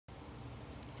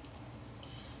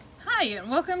Hi,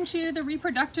 and welcome to the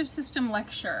reproductive system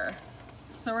lecture.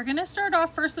 So we're going to start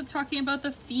off first with talking about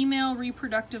the female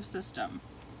reproductive system.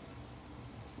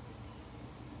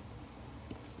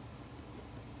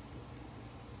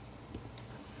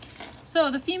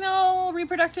 So the female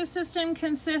reproductive system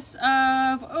consists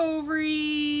of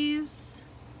ovaries,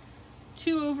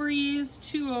 two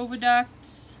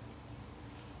oviducts,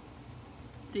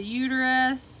 the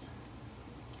uterus,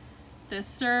 the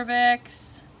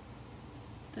cervix,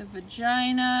 the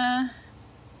vagina,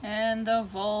 and the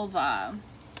vulva.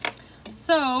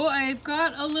 So I've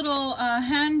got a little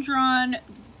hand-drawn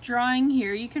drawing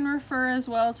here. You can refer as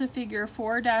well to figure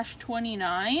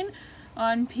 4-29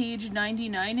 on page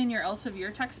 99 in your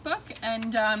Elsevier textbook,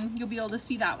 and you'll be able to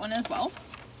see that one as well.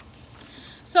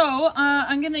 So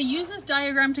I'm going to use this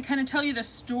diagram to kind of tell you the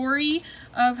story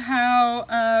of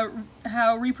how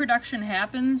reproduction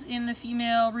happens in the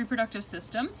female reproductive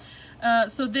system.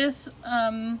 So this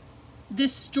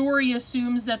story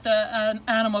assumes that the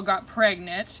animal got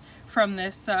pregnant from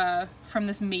this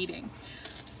mating.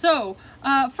 So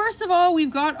first of all,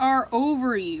 we've got our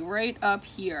ovary right up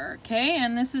here, okay?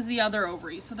 And this is the other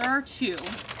ovary. So there are two.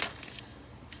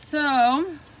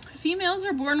 So females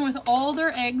are born with all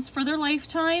their eggs for their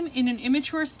lifetime in an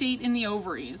immature state in the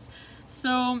ovaries.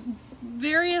 So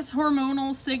various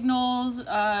hormonal signals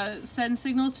send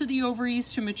signals to the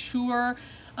ovaries to mature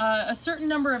a certain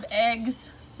number of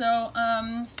eggs. So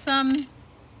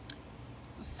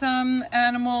some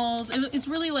animals, it's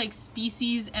really like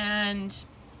species and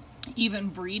even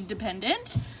breed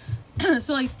dependent.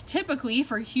 So like typically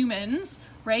for humans,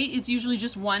 right, it's usually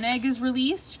just one egg is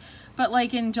released. But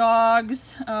like in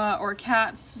dogs or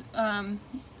cats,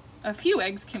 a few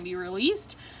eggs can be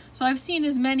released. So I've seen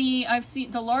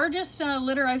the largest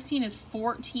litter I've seen is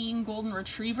 14 golden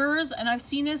retrievers, and I've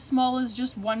seen as small as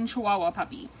just one Chihuahua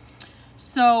puppy.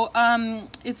 So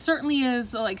it certainly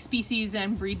is like species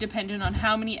and breed dependent on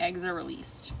how many eggs are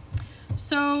released.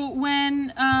 So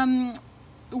when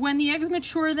the eggs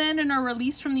mature then and are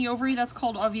released from the ovary, that's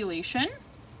called ovulation.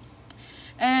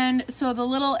 And so the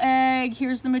little egg,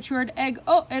 here's the matured egg,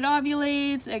 oh, it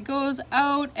ovulates, it goes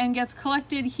out and gets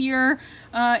collected here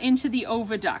into the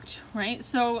oviduct, right?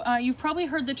 So you've probably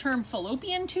heard the term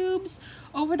fallopian tubes.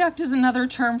 Oviduct is another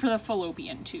term for the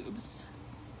fallopian tubes.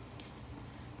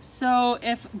 So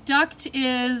if duct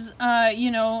is,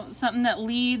 something that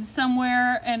leads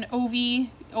somewhere, and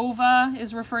ova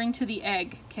is referring to the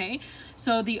egg, okay?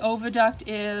 So the oviduct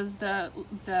is the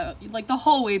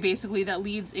hallway basically that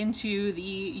leads into the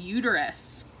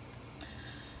uterus.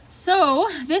 So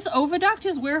this oviduct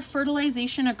is where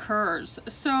fertilization occurs.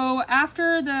 So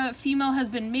after the female has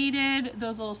been mated,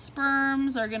 those little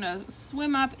sperms are gonna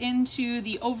swim up into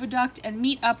the oviduct and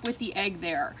meet up with the egg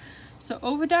there. So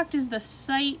oviduct is the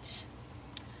site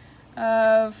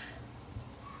of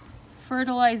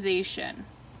fertilization.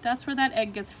 That's where that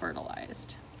egg gets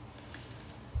fertilized.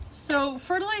 So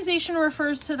fertilization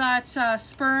refers to that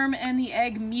sperm and the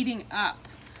egg meeting up.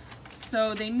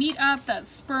 So they meet up, that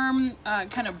sperm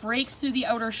kind of breaks through the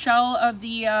outer shell of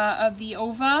the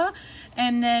ova,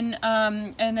 and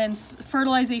then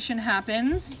fertilization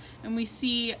happens, and we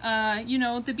see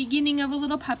the beginning of a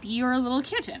little puppy or a little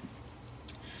kitten.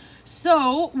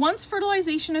 So once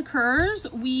fertilization occurs,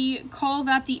 we call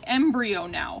that the embryo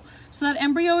now. So that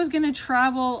embryo is going to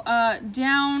travel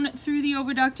down through the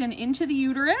oviduct and into the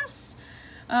uterus.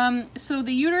 So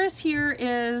the uterus here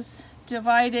is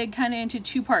divided kind of into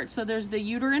two parts. So there's the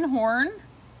uterine horn.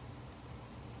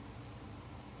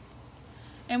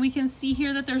 And we can see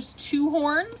here that there's two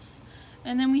horns.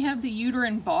 And then we have the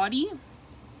uterine body.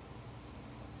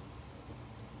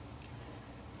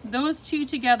 Those two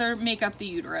together make up the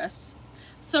uterus.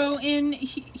 So in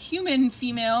human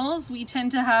females, we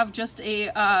tend to have just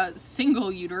a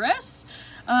single uterus.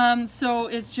 So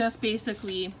it's just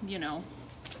basically,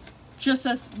 just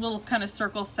a little kind of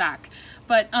circle sac.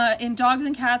 But in dogs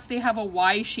and cats, they have a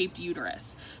Y-shaped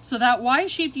uterus. So that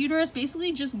Y-shaped uterus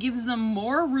basically just gives them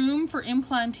more room for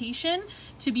implantation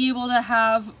to be able to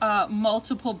have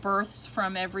multiple births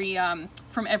from every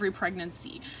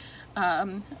pregnancy.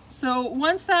 So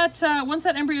once that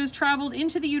embryo has traveled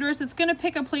into the uterus, it's going to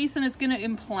pick a place and it's going to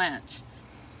implant.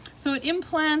 So it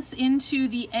implants into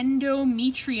the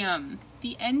endometrium.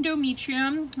 The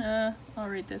endometrium, I'll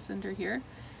write this under here.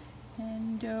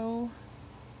 Endometrium.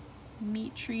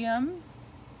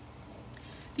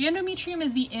 The endometrium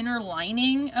is the inner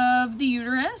lining of the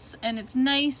uterus, and it's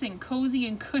nice and cozy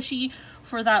and cushy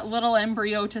for that little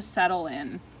embryo to settle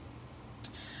in.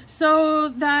 So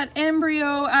that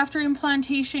embryo, after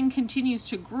implantation, continues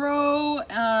to grow.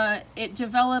 It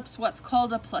develops what's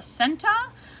called a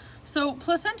placenta. So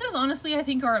placentas, honestly, I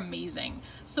think are amazing.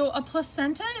 So a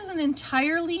placenta is an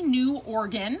entirely new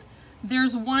organ.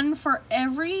 There's one for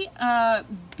every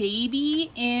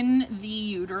baby in the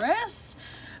uterus.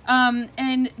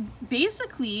 And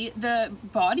basically the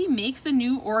body makes a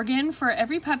new organ for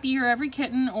every puppy or every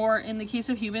kitten, or in the case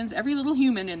of humans, every little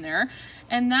human in there.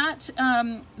 And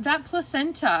that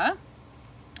placenta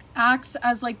acts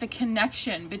as like the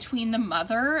connection between the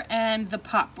mother and the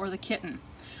pup or the kitten.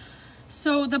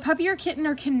 So the puppy or kitten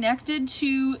are connected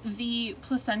to the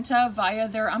placenta via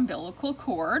their umbilical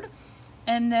cord,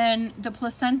 and then the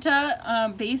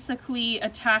placenta basically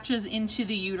attaches into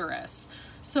the uterus.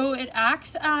 So it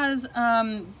acts as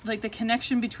like the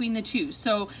connection between the two.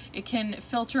 So it can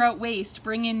filter out waste,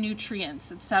 bring in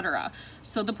nutrients, etc.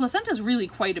 So the placenta is really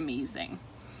quite amazing.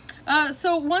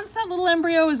 So once that little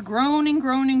embryo is grown and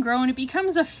grown and grown, it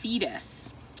becomes a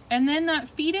fetus. And then that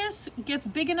fetus gets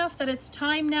big enough that it's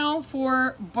time now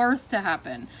for birth to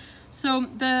happen. So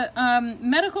the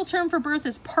medical term for birth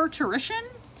is parturition.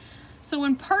 So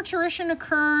when parturition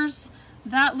occurs,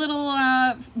 that little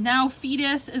now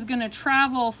fetus is going to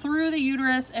travel through the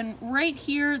uterus, and right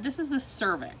here, this is the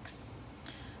cervix.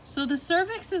 So the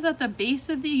cervix is at the base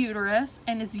of the uterus,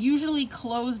 and it's usually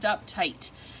closed up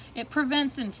tight. It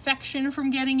prevents infection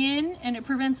from getting in, and it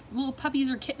prevents little puppies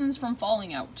or kittens from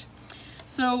falling out.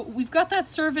 So we've got that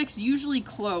cervix usually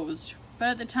closed,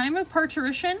 but at the time of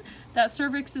parturition, that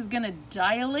cervix is going to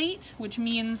dilate, which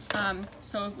means,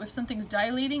 so if something's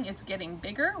dilating, it's getting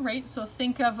bigger, right? So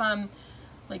think of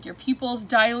like your pupils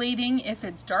dilating if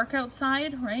it's dark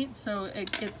outside, right? So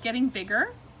it's getting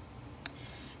bigger.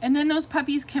 And then those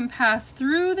puppies can pass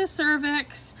through the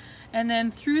cervix and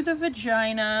then through the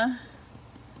vagina.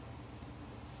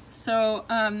 So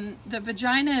the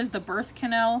vagina is the birth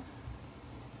canal.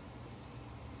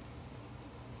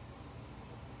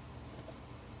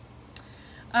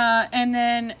 And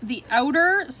then the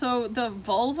outer, so the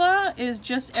vulva is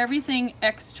just everything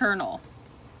external.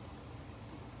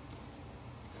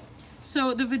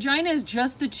 So the vagina is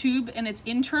just the tube and it's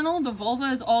internal. The vulva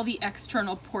is all the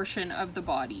external portion of the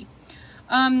body.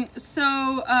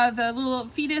 The little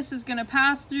fetus is going to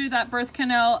pass through that birth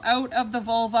canal out of the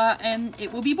vulva and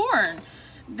it will be born.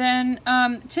 Then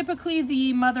typically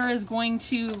the mother is going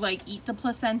to like eat the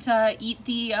placenta, eat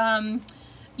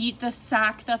the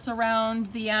sac that's around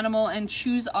the animal, and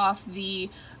chews off the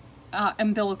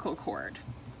umbilical cord.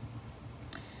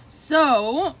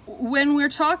 So when we're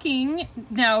talking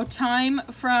now time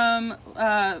from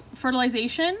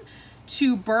fertilization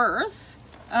to birth,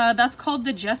 that's called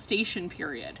the gestation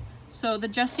period. So the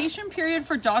gestation period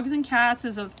for dogs and cats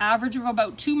is an average of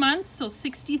about 2 months, so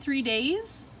 63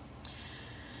 days.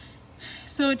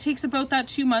 So it takes about that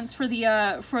 2 months for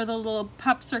the little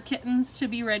pups or kittens to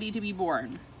be ready to be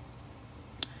born.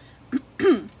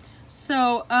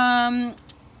 So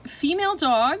female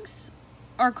dogs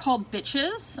are called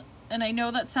bitches, and I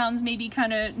know that sounds maybe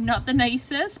kind of not the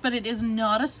nicest, but it is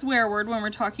not a swear word when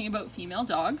we're talking about female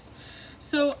dogs.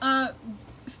 So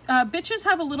bitches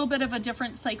have a little bit of a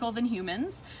different cycle than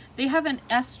humans. They have an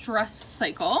estrus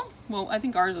cycle. Well, I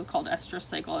think ours is called estrus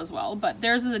cycle as well, but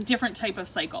theirs is a different type of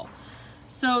cycle.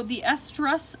 So the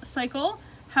estrus cycle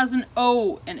has an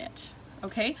O in it.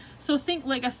 Okay, so think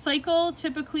like a cycle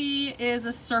typically is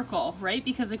a circle, right?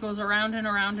 Because it goes around and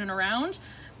around and around.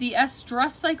 The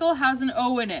estrus cycle has an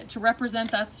O in it to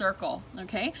represent that circle,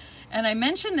 okay? And I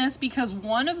mention this because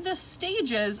one of the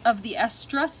stages of the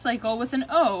estrus cycle with an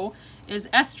O is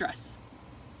estrus,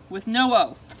 with no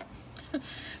O.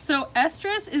 So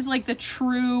estrus is like the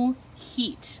true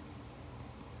heat.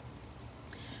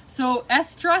 So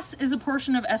estrus is a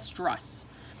portion of estrus.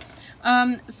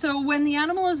 So when the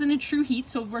animal is in a true heat,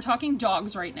 so we're talking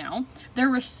dogs right now, they're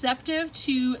receptive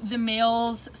to the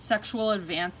male's sexual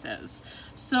advances.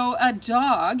 So a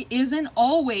dog isn't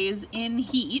always in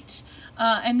heat,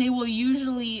 and they will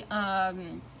usually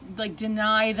like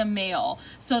deny the male.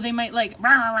 So they might like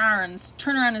rah, rah, and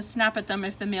turn around and snap at them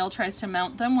if the male tries to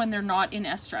mount them when they're not in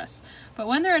estrus. But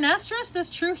when they're in estrus, this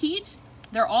true heat,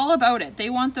 they're all about it. They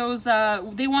want those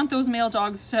male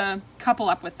dogs to couple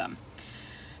up with them.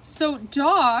 So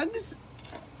dogs,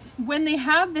 when they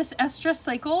have this estrus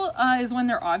cycle, is when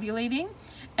they're ovulating,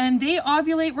 and they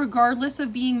ovulate regardless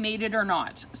of being mated or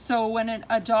not. So when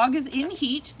a dog is in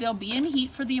heat, they'll be in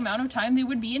heat for the amount of time they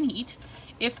would be in heat.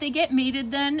 If they get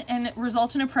mated then and it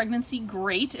results in a pregnancy,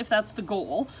 great, if that's the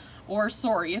goal, or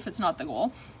sorry if it's not the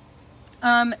goal.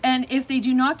 And if they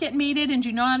do not get mated and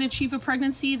do not achieve a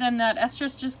pregnancy, then that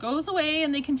estrus just goes away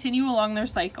and they continue along their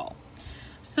cycle.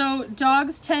 So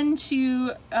dogs tend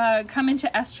to come into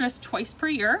estrus twice per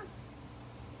year.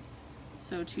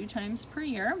 So 2 times per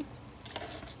year.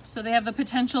 So they have the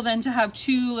potential then to have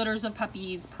 2 litters of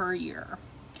puppies per year.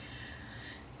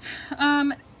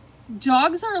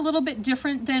 Dogs are a little bit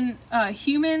different than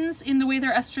humans in the way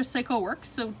their estrus cycle works.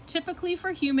 So typically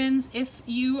for humans, if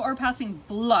you are passing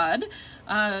blood,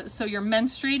 so you're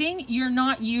menstruating, you're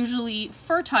not usually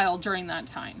fertile during that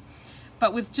time.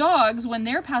 But with dogs, when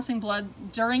they're passing blood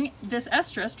during this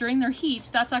estrus, during their heat,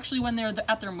 that's actually when they're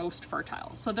at their most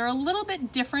fertile. So they're a little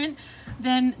bit different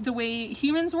than the way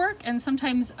humans work, and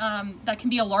sometimes that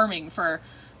can be alarming for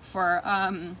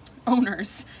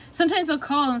owners. Sometimes they'll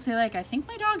call and say like, I think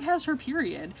my dog has her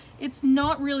period. It's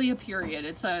not really a period.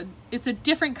 It's a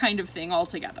different kind of thing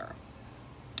altogether.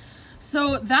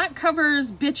 So that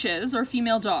covers bitches or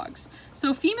female dogs.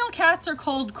 So female cats are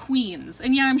called queens.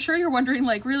 And yeah, I'm sure you're wondering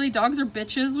like, really, dogs are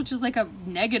bitches, which is like a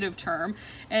negative term.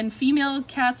 And female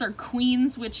cats are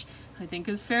queens, which I think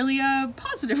is fairly a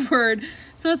positive word.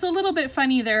 So it's a little bit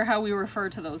funny there how we refer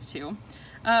to those two.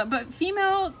 But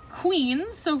female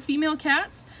queens, so female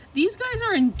cats, these guys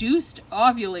are induced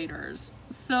ovulators.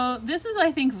 So this is,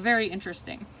 I think, very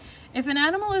interesting. If an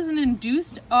animal is an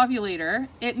induced ovulator,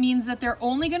 it means that they're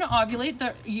only going to ovulate,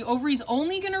 the ovary's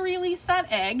only going to release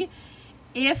that egg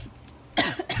if,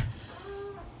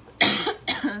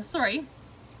 sorry,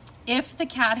 if the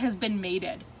cat has been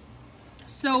mated.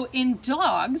 So in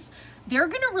dogs, they're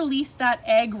going to release that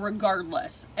egg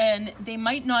regardless, and they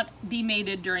might not be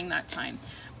mated during that time.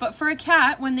 But for a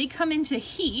cat, when they come into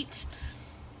heat,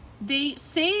 they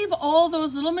save all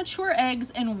those little mature eggs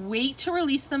and wait to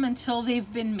release them until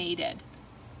they've been mated.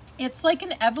 It's like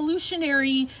an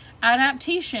evolutionary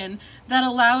adaptation that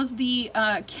allows the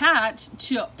cat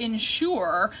to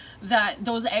ensure that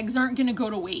those eggs aren't going to go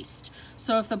to waste.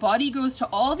 So if the body goes to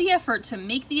all the effort to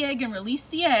make the egg and release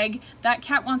the egg, that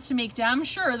cat wants to make damn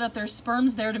sure that there's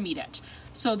sperm's there to meet it.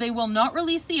 So they will not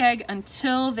release the egg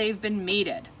until they've been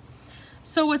mated.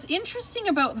 So what's interesting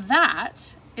about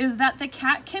that is that the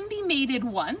cat can be mated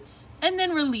once and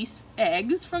then release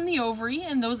eggs from the ovary,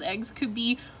 and those eggs could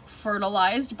be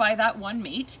fertilized by that one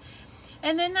mate.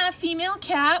 And then that female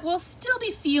cat will still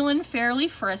be feeling fairly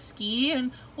frisky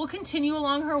and will continue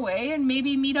along her way and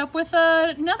maybe meet up with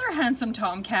another handsome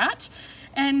tomcat.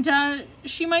 And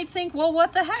she might think, well,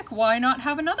 what the heck? Why not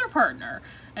have another partner?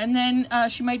 And then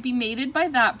she might be mated by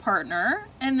that partner,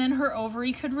 and then her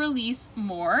ovary could release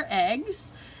more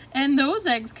eggs, and those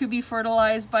eggs could be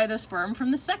fertilized by the sperm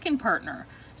from the second partner.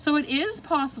 So it is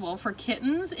possible for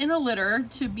kittens in a litter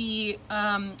to be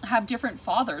have different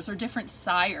fathers or different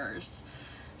sires.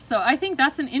 So I think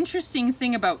that's an interesting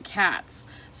thing about cats.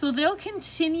 So they'll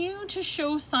continue to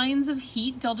show signs of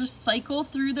heat. They'll just cycle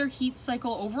through their heat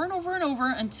cycle over and over and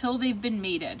over until they've been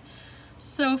mated.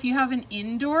 So if you have an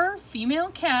indoor female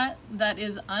cat that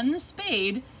is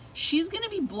unspayed, she's going to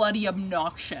be bloody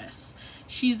obnoxious.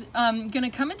 She's going to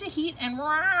come into heat and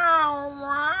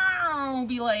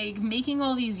be like making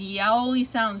all these yowly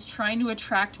sounds trying to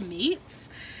attract mates,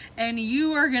 and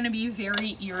you are going to be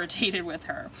very irritated with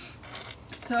her.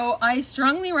 So I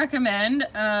strongly recommend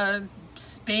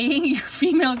spaying your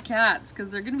female cats because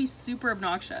they're going to be super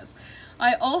obnoxious.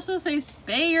 I also say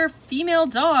spay your female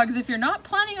dogs. If you're not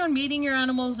planning on mating your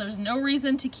animals, there's no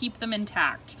reason to keep them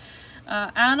intact.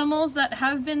 Animals that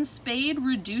have been spayed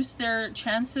reduce their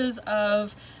chances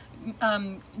of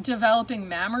developing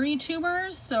mammary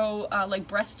tumors, so like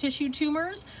breast tissue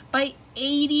tumors, by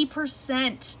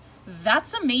 80%.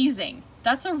 That's amazing.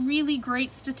 That's a really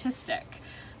great statistic.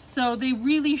 So they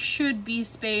really should be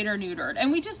spayed or neutered.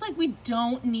 And we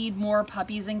don't need more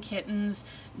puppies and kittens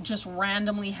just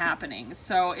randomly happening.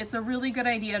 So it's a really good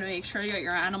idea to make sure that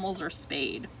your animals are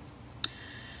spayed.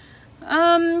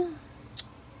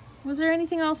 Was there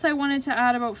anything else I wanted to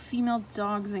add about female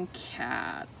dogs and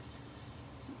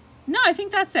cats? No, I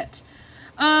think that's it.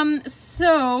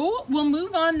 So we'll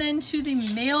move on then to the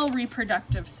male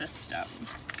reproductive system.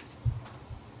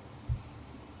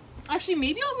 Actually,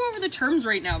 maybe I'll go over the terms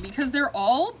right now because they're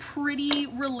all pretty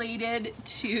related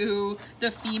to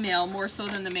the female more so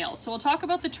than the male. So we'll talk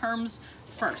about the terms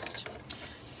first.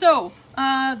 So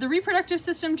the reproductive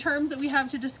system terms that we have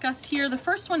to discuss here, the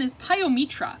first one is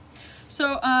pyometra.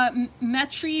 So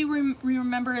metry,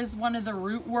 remember, is one of the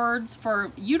root words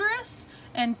for uterus,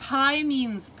 and pi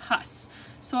means pus.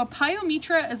 So a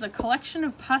pyometra is a collection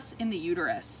of pus in the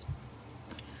uterus.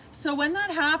 So when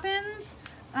that happens,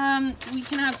 we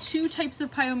can have two types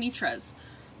of pyometras.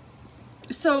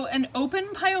 So an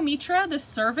open pyometra, the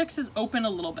cervix is open a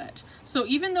little bit. So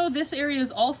even though this area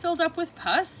is all filled up with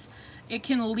pus, it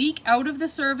can leak out of the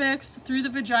cervix, through the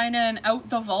vagina, and out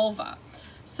the vulva.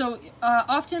 So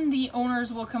often the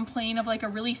owners will complain of like a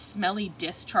really smelly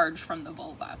discharge from the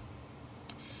vulva.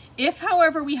 If,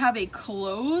 however, we have a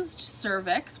closed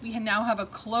cervix, we now have a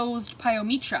closed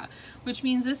pyometra, which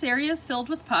means this area is filled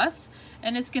with pus,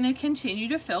 and it's going to continue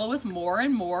to fill with more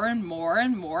and more and more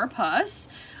and more pus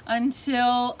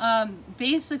until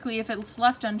basically, if it's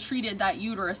left untreated, that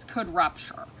uterus could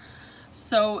rupture.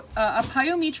 So a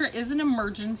pyometra is an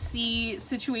emergency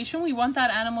situation. We want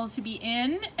that animal to be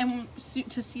in and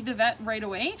to see the vet right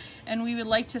away, and we would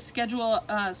like to schedule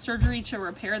surgery to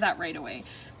repair that right away.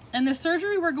 And the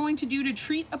surgery we're going to do to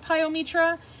treat a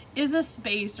pyometra is a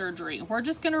spay surgery. We're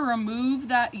just going to remove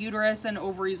that uterus and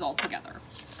ovaries altogether.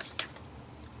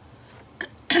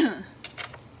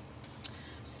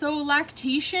 So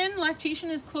lactation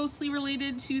is closely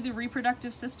related to the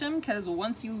reproductive system, because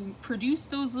once you produce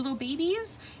those little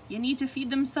babies, you need to feed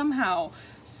them somehow.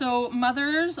 So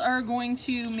mothers are going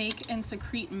to make and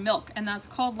secrete milk, and that's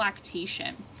called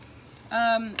lactation.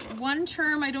 One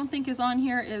term I don't think is on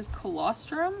here is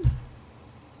colostrum.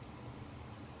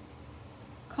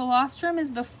 Colostrum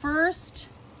is the first,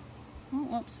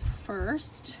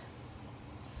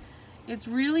 it's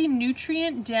really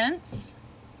nutrient dense.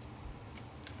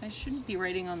 I shouldn't be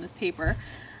writing on this paper.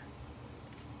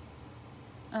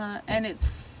 And it's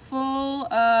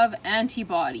full of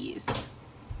antibodies,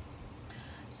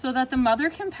 so that the mother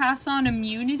can pass on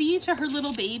immunity to her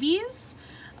little babies.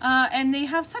 And they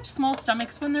have such small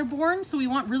stomachs when they're born, so we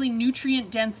want really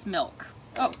nutrient-dense milk.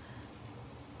 Oh,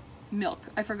 milk.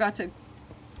 I forgot to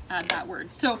add that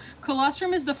word. So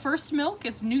colostrum is the first milk.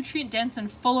 It's nutrient-dense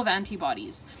and full of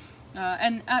antibodies.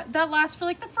 And that lasts for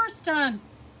like the first, I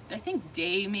think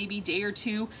maybe day or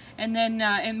two, and then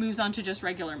it moves on to just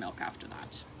regular milk after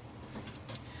that.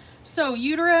 So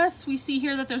uterus, we see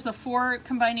here that there's the 4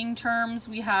 combining terms.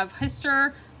 We have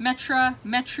hyster, metra,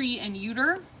 metri, and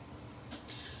uter.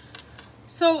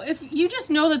 So if you just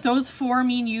know that those 4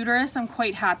 mean uterus, I'm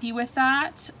quite happy with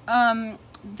that.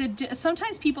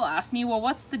 Sometimes people ask me, well,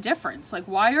 what's the difference? Like,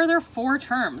 why are there 4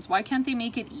 terms? Why can't they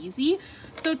make it easy?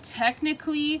 So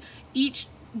technically,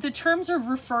 the terms are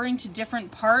referring to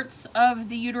different parts of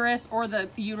the uterus or the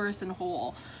uterus in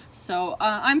whole. So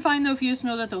I'm fine though if you just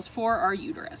know that those 4 are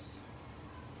uterus.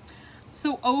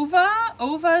 So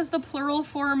ova is the plural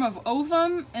form of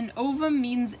ovum, and ovum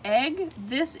means egg.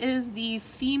 This is the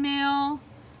female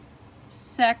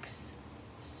sex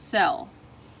cell.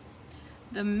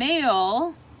 The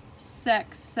male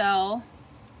sex cell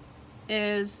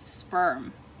is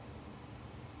sperm.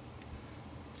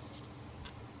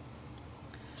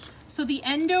 So the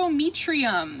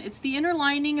endometrium, it's the inner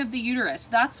lining of the uterus.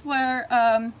 That's where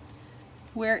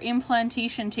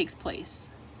implantation takes place.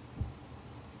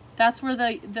 That's where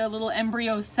the little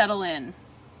embryos settle in.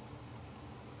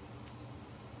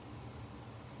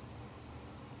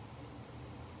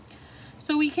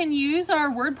 So we can use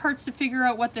our word parts to figure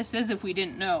out what this is if we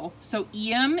didn't know. So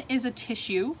eum is a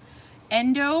tissue.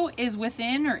 Endo is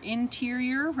within or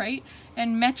interior, right?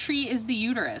 And metri is the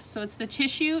uterus. So it's the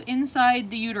tissue inside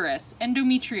the uterus.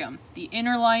 Endometrium, the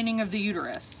inner lining of the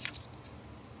uterus.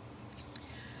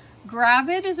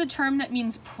 Gravid is a term that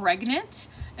means pregnant.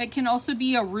 It can also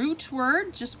be a root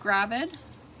word, just gravid.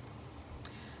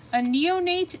 A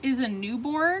neonate is a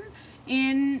newborn.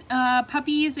 In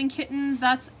puppies and kittens,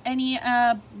 that's any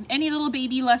little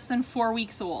baby less than 4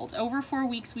 weeks old. Over 4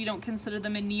 weeks, we don't consider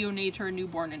them a neonate or a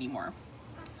newborn anymore.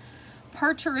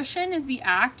 Parturition is the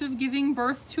act of giving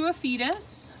birth to a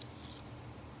fetus.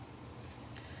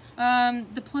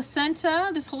 The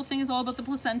placenta, this whole thing is all about the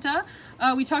placenta.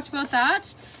 We talked about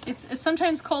that. It's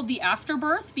sometimes called the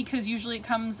afterbirth because usually it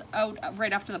comes out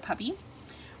right after the puppy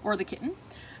or the kitten.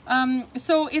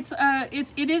 So it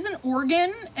is an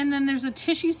organ, and then there's a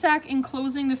tissue sac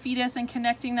enclosing the fetus and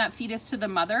connecting that fetus to the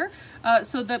mother.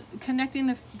 So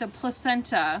connecting the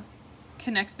placenta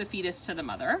connects the fetus to the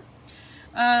mother.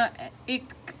 It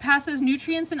passes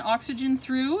nutrients and oxygen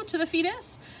through to the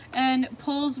fetus and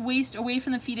pulls waste away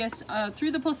from the fetus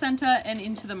through the placenta and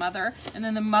into the mother, and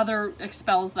then the mother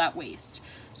expels that waste.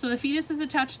 So the fetus is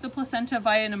attached to the placenta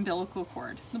via an umbilical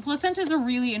cord. The placenta is a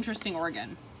really interesting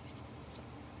organ.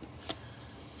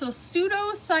 So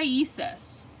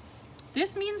pseudocyesis,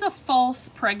 this means a false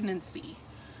pregnancy.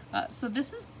 So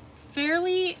this is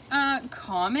fairly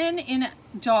common in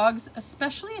dogs,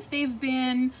 especially if they've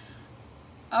been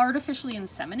artificially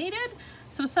inseminated.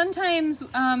 So sometimes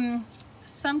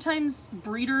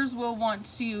breeders will want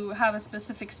to have a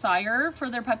specific sire for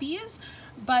their puppies,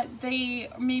 but they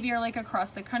maybe are like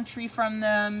across the country from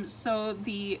them. So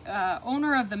the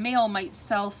owner of the male might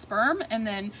sell sperm and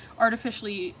then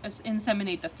artificially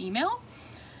inseminate the female.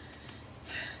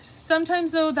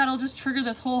 Sometimes though, that'll just trigger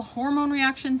this whole hormone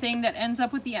reaction thing that ends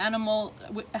up with the animal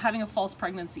having a false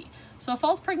pregnancy. So a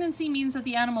false pregnancy means that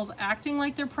the animal's acting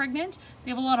like they're pregnant. They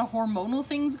have a lot of hormonal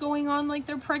things going on like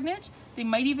they're pregnant. They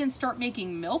might even start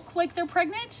making milk like they're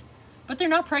pregnant, but they're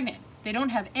not pregnant. They don't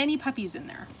have any puppies in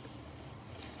there.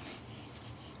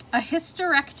 A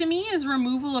hysterectomy is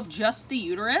removal of just the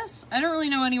uterus. I don't really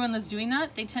know anyone that's doing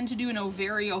that. They tend to do an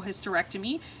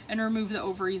ovariohysterectomy and remove the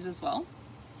ovaries as well.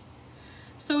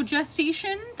 So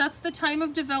gestation, that's the time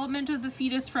of development of the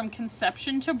fetus from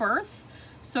conception to birth.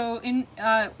 So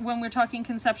when we're talking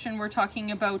conception, we're talking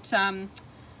about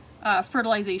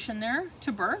fertilization there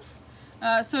to birth.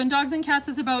 So in dogs and cats,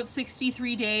 it's about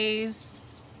 63 days,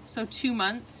 so 2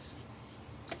 months.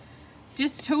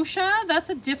 Dystocia,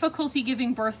 that's a difficulty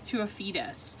giving birth to a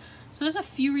fetus. So there's a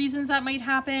few reasons that might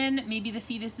happen. Maybe the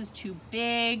fetus is too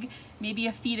big, maybe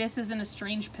a fetus is in a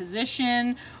strange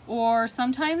position, or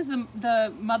sometimes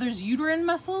the mother's uterine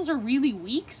muscles are really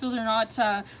weak, so they're not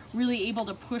really able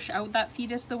to push out that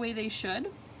fetus the way they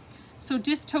should. So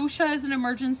dystocia is an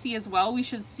emergency as well. We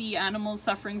should see animals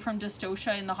suffering from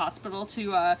dystocia in the hospital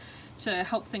to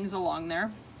help things along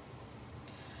there.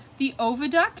 The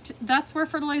oviduct, that's where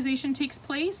fertilization takes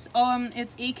place.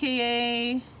 It's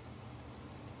AKA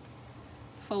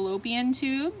fallopian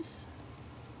tubes.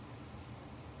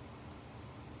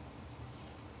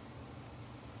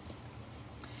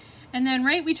 And then,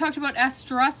 right, we talked about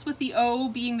estrus with the O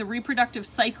being the reproductive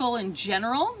cycle in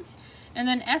general. And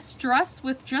then estrus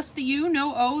with just the U,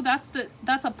 no O, that's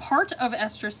a part of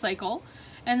estrus cycle,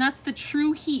 and that's the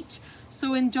true heat.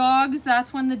 So in dogs,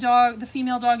 that's when the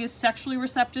female dog is sexually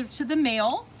receptive to the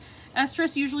male.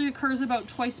 Estrus usually occurs about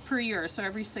twice per year, so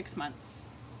every 6 months.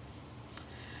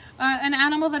 An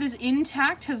animal that is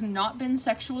intact has not been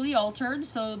sexually altered,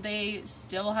 so they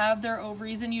still have their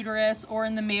ovaries and uterus, or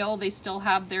in the male, they still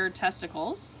have their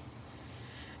testicles.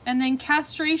 And then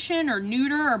castration or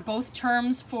neuter are both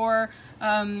terms for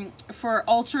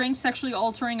sexually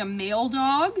altering a male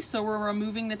dog, so we're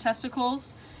removing the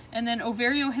testicles. And then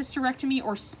ovariohysterectomy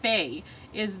or spay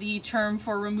is the term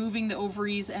for removing the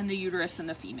ovaries and the uterus in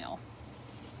the female.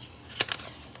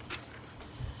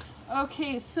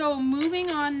 Okay, so moving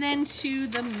on then to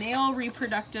the male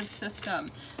reproductive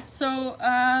system. So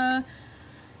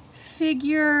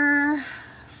figure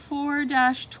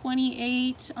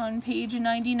 4-28 on page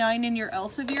 99 in your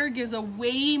Elsevier gives a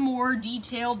way more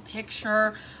detailed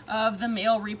picture of the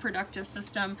male reproductive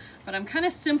system, but I'm kind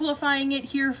of simplifying it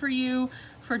here for you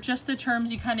for just the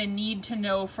terms you kind of need to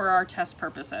know for our test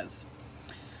purposes.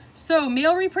 So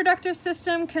male reproductive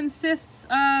system consists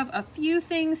of a few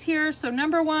things here. So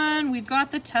number one, we've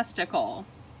got the testicle.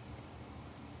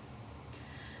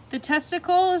 The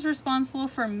testicle is responsible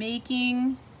for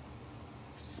making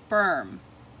sperm.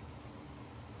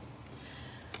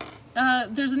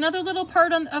 There's another little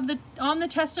part on the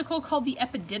testicle called the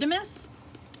epididymis.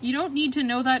 You don't need to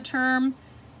know that term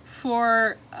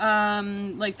for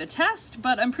like the test,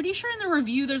 but I'm pretty sure in the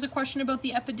review there's a question about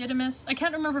the epididymis. I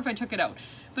can't remember if I took it out,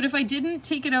 but if I didn't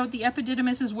take it out, the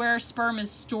epididymis is where sperm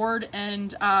is stored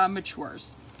and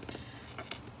matures.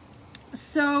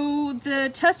 So the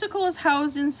testicle is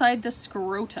housed inside the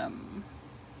scrotum.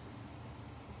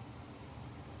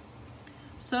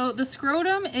 So the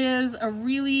scrotum is a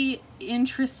really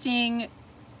interesting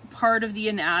part of the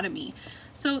anatomy.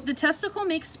 So the testicle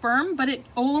makes sperm, but it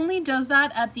only does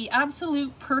that at the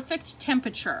absolute perfect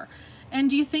temperature. And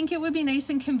do you think it would be nice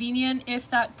and convenient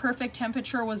if that perfect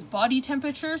temperature was body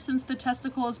temperature, since the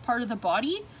testicle is part of the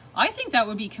body? I think that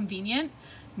would be convenient.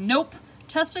 Nope.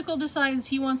 Testicle decides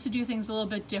he wants to do things a little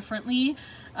bit differently.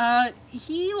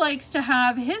 He likes to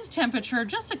have his temperature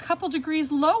just a couple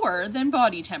degrees lower than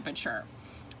body temperature.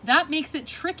 That makes it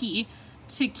tricky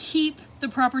to keep the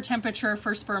proper temperature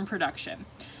for sperm production.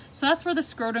 So that's where the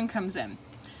scrotum comes in.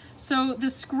 So the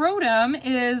scrotum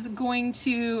is going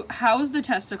to house the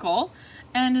testicle,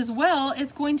 and as well,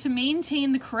 it's going to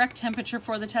maintain the correct temperature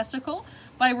for the testicle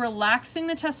by relaxing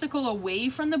the testicle away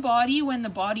from the body when the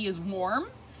body is warm.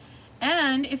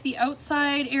 And if the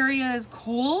outside area is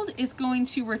cold, it's going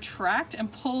to retract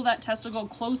and pull that testicle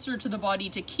closer to the body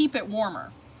to keep it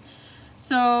warmer.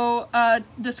 So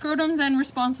the scrotum is then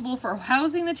responsible for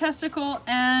housing the testicle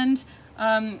and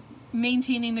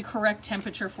maintaining the correct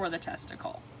temperature for the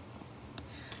testicle.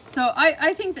 So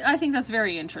I think that's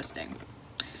very interesting.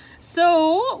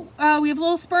 So we have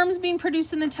little sperms being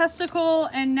produced in the testicle,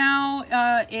 and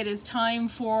now it is time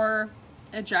for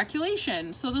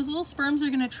ejaculation. So those little sperms are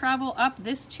going to travel up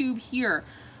this tube here,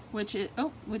 which is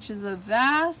a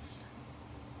vas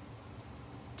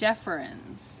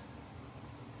deferens.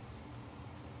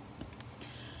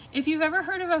 If you've ever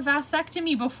heard of a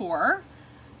vasectomy before,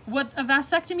 what a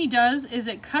vasectomy does is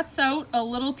it cuts out a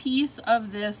little piece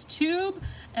of this tube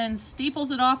and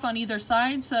staples it off on either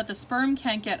side so that the sperm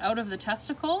can't get out of the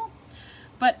testicle.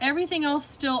 But everything else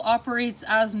still operates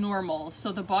as normal.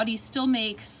 So the body still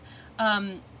makes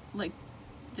like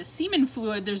the semen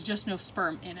fluid, there's just no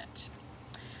sperm in it.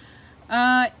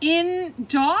 In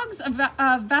dogs, a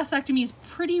vasectomy is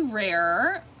pretty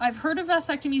rare. I've heard of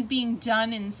vasectomies being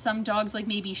done in some dogs, like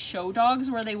maybe show dogs,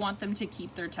 where they want them to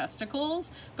keep their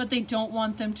testicles, but they don't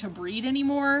want them to breed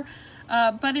anymore.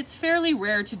 But it's fairly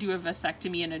rare to do a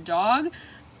vasectomy in a dog.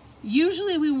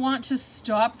 Usually we want to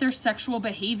stop their sexual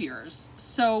behaviors.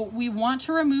 So we want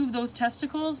to remove those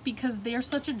testicles because they're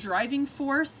such a driving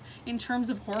force in terms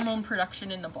of hormone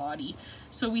production in the body.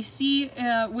 So we see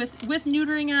with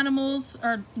neutering animals,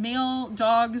 or male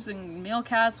dogs and male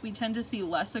cats, we tend to see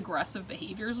less aggressive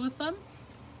behaviors with them.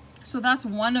 So that's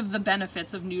one of the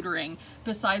benefits of neutering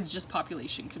besides just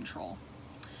population control.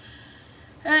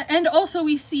 And also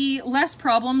we see less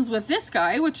problems with this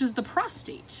guy, which is the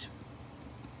prostate.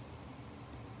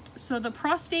 So the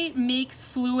prostate makes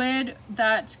fluid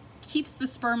that keeps the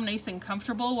sperm nice and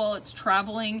comfortable while it's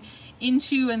traveling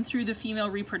into and through the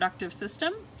female reproductive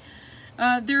system.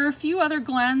 There are a few other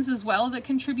glands as well that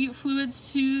contribute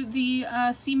fluids to the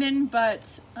semen,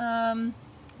 but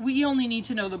we only need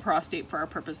to know the prostate for our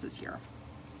purposes here.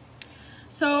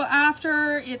 So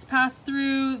after it's passed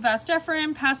through vas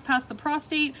deferens, past the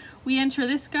prostate, we enter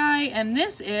this guy, and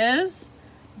this is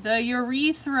the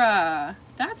urethra.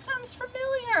 That sounds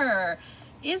familiar.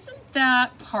 Isn't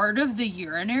that part of the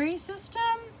urinary system?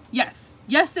 Yes,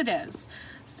 yes it is.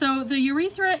 So the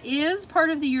urethra is part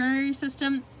of the urinary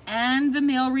system and the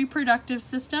male reproductive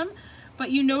system, but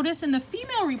you notice in the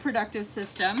female reproductive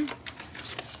system,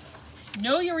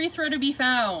 no urethra to be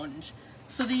found.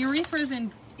 So the urethra is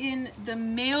in the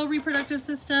male reproductive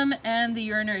system and the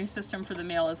urinary system for the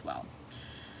male as well.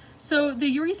 So the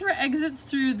urethra exits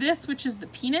through this, which is the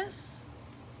penis.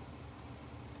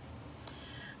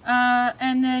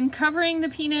 And then covering the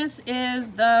penis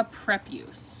is the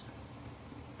prepuce.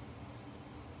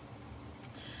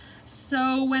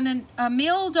 So when a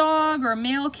male dog or a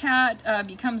male cat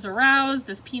becomes aroused,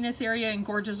 this penis area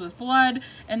engorges with blood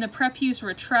and the prepuce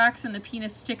retracts and the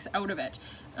penis sticks out of it.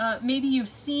 Maybe you've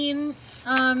seen,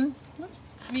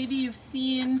 maybe you've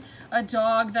seen a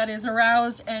dog that is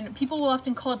aroused, and people will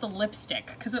often call it the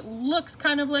lipstick because it looks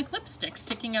kind of like lipstick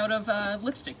sticking out of a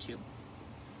lipstick tube.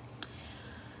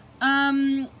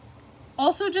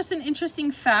 Also, just an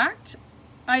interesting fact,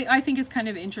 I think it's kind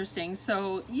of interesting.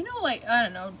 So, you know, like, I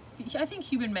don't know, I think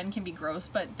human men can be gross,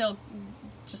 but they'll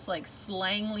just like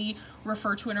slangly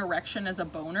refer to an erection as a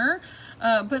boner.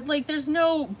 But like, there's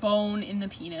no bone in the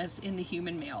penis in the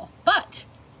human male. But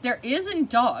there is in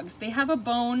dogs. They have a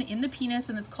bone in the penis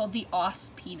and it's called the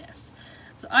os penis.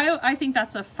 So I think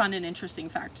that's a fun and interesting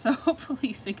fact. So hopefully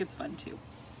you think it's fun too.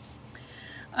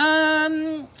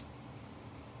 And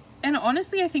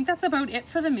honestly, I think that's about it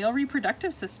for the male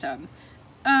reproductive system.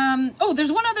 Oh,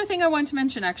 there's one other thing I want to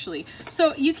mention actually.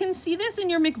 So you can see this in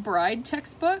your McBride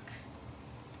textbook.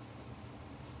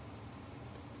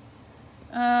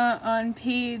 On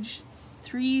page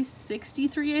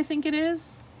 363, I think it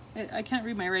is. I can't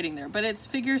read my writing there, but it's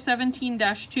figure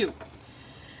 17-2.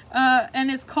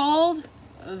 And it's called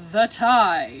the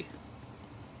tie.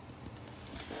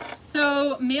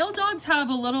 So male dogs have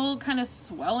a little kind of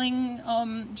swelling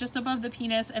just above the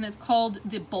penis, and it's called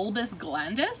the bulbus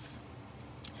glandus.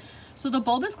 So the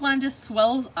bulbus glandus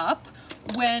swells up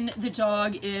when the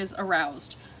dog is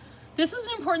aroused. This is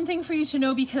an important thing for you to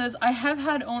know because I have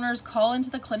had owners call into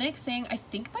the clinic saying, I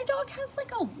think my dog has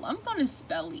like a lump on his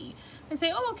belly. I say,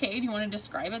 oh, okay, do you want to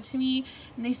describe it to me?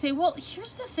 And they say, well,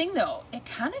 here's the thing though, it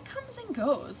kind of comes and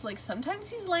goes. Like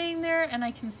sometimes he's laying there and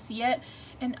I can see it,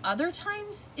 and other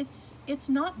times it's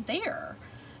not there.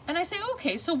 And I say,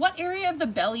 okay, so what area of the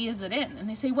belly is it in? And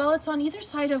they say, well, it's on either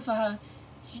side of,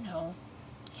 you know,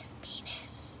 his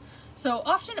penis. So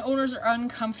often owners are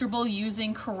uncomfortable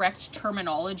using correct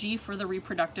terminology for the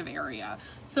reproductive area.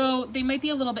 So they might be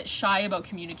a little bit shy about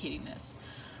communicating this.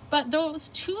 But those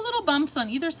two little bumps on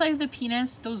either side of the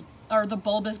penis, those are the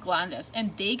bulbus glandus,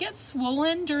 and they get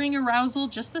swollen during arousal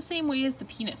just the same way as the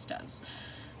penis does.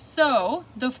 So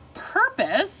the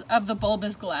purpose of the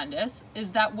bulbus glandus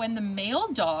is that when the male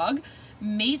dog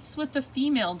mates with the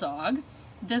female dog,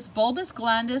 this bulbus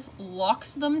glandus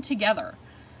locks them together.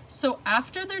 So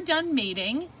after they're done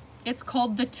mating, it's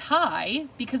called the tie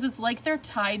because it's like they're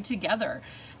tied together.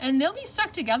 And they'll be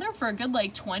stuck together for a good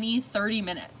like 20-30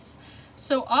 minutes.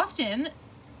 So often,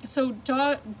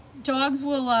 dogs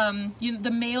will,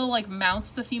 the male like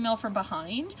mounts the female from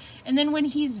behind, and then when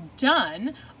he's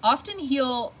done, often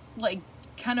he'll like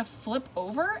kind of flip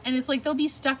over, and it's like they'll be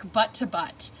stuck butt to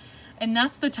butt. And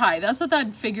that's the tie. That's what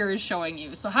that figure is showing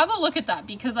you. So have a look at that,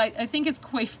 because I think it's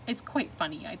quite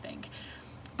funny, I think.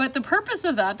 But the purpose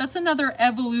of that's another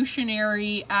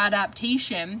evolutionary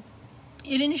adaptation.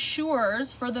 It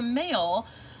ensures for the male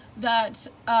that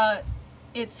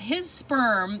it's his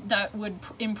sperm that would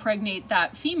impregnate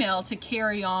that female to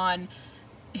carry on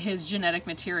his genetic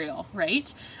material,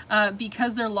 right?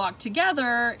 Because they're locked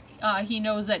together, he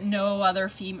knows that no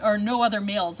other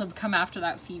males have come after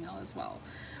that female as well.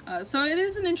 So it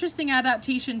is an interesting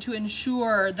adaptation to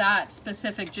ensure that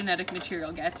specific genetic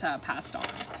material get passed on.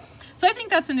 So I think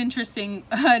that's an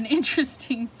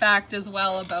interesting fact as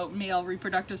well about male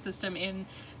reproductive system in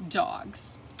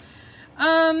dogs.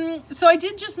 So I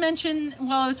did just mention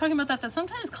while I was talking about that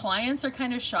sometimes clients are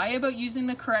kind of shy about using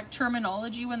the correct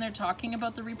terminology when they're talking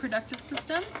about the reproductive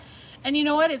system. And you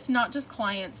know what? It's not just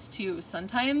clients too.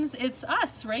 Sometimes it's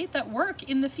us, right, that work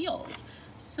in the field.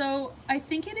 So I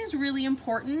think it is really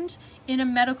important in a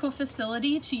medical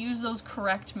facility to use those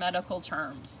correct medical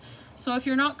terms. So if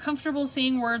you're not comfortable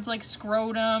saying words like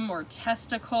scrotum or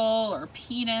testicle or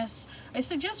penis, I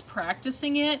suggest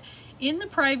practicing it in the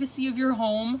privacy of your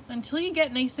home until you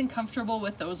get nice and comfortable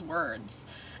with those words.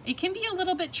 It can be a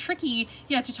little bit tricky,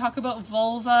 yeah, to talk about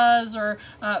vulvas or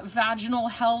vaginal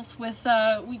health with,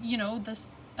 you know, this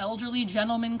elderly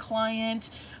gentleman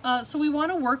client. So we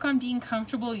want to work on being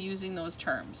comfortable using those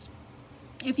terms.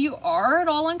 If you are at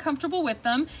all uncomfortable with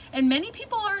them, and many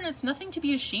people are, and it's nothing to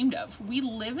be ashamed of. We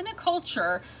live in a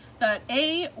culture that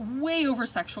A, way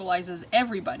over-sexualizes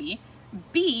everybody,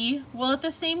 B, while at the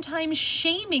same time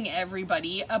shaming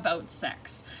everybody about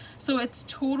sex. So it's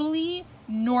totally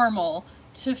normal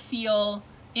to feel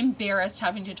embarrassed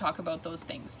having to talk about those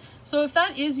things. So if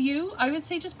that is you, I would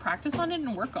say just practice on it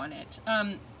and work on it.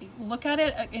 Look at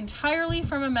it entirely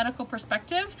from a medical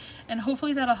perspective, and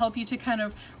hopefully that'll help you to kind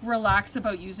of relax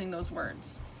about using those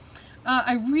words.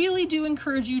 I really do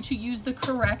encourage you to use the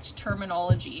correct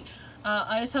terminology.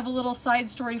 I just have a little side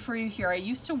story for you here. I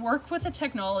used to work with a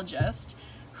technologist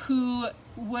who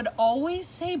would always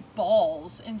say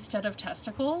balls instead of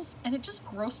testicles, and it just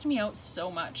grossed me out so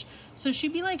much. So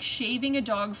she'd be like shaving a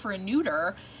dog for a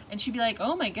neuter, and she'd be like,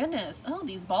 oh my goodness, oh,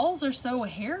 these balls are so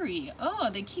hairy.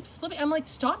 Oh, they keep slipping. I'm like,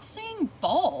 stop saying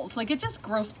balls. Like, it just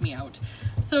grossed me out.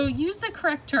 So use the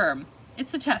correct term.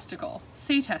 It's a testicle.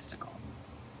 Say testicle.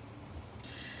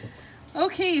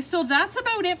 Okay, so that's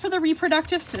about it for the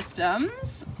reproductive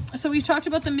systems. So we've talked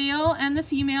about the male and the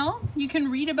female. You can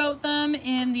read about them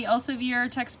in the Elsevier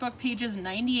textbook pages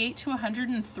 98 to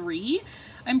 103.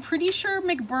 I'm pretty sure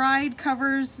McBride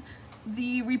covers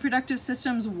the reproductive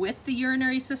systems with the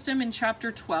urinary system in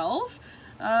chapter 12.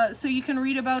 So you can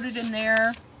read about it in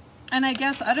there. And I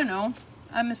guess, I don't know,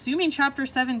 I'm assuming chapter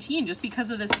 17 just because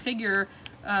of this figure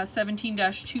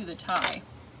 17-2, the tie.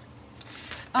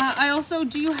 I also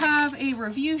do have a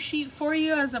review sheet for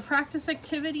you as a practice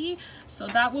activity, so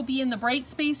that will be in the Bright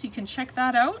Space. You can check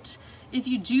that out. If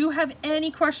you do have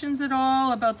any questions at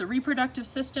all about the reproductive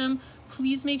system,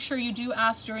 please make sure you do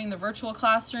ask during the virtual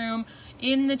classroom,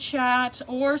 in the chat,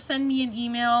 or send me an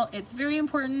email. It's very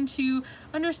important to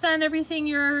understand everything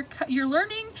you're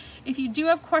learning. If you do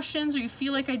have questions or you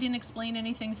feel like I didn't explain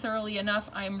anything thoroughly enough,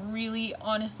 I'm really,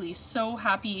 honestly, so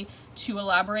happy to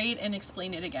elaborate and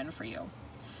explain it again for you.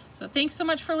 So thanks so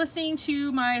much for listening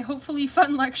to my hopefully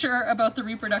fun lecture about the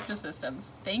reproductive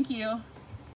systems. Thank you.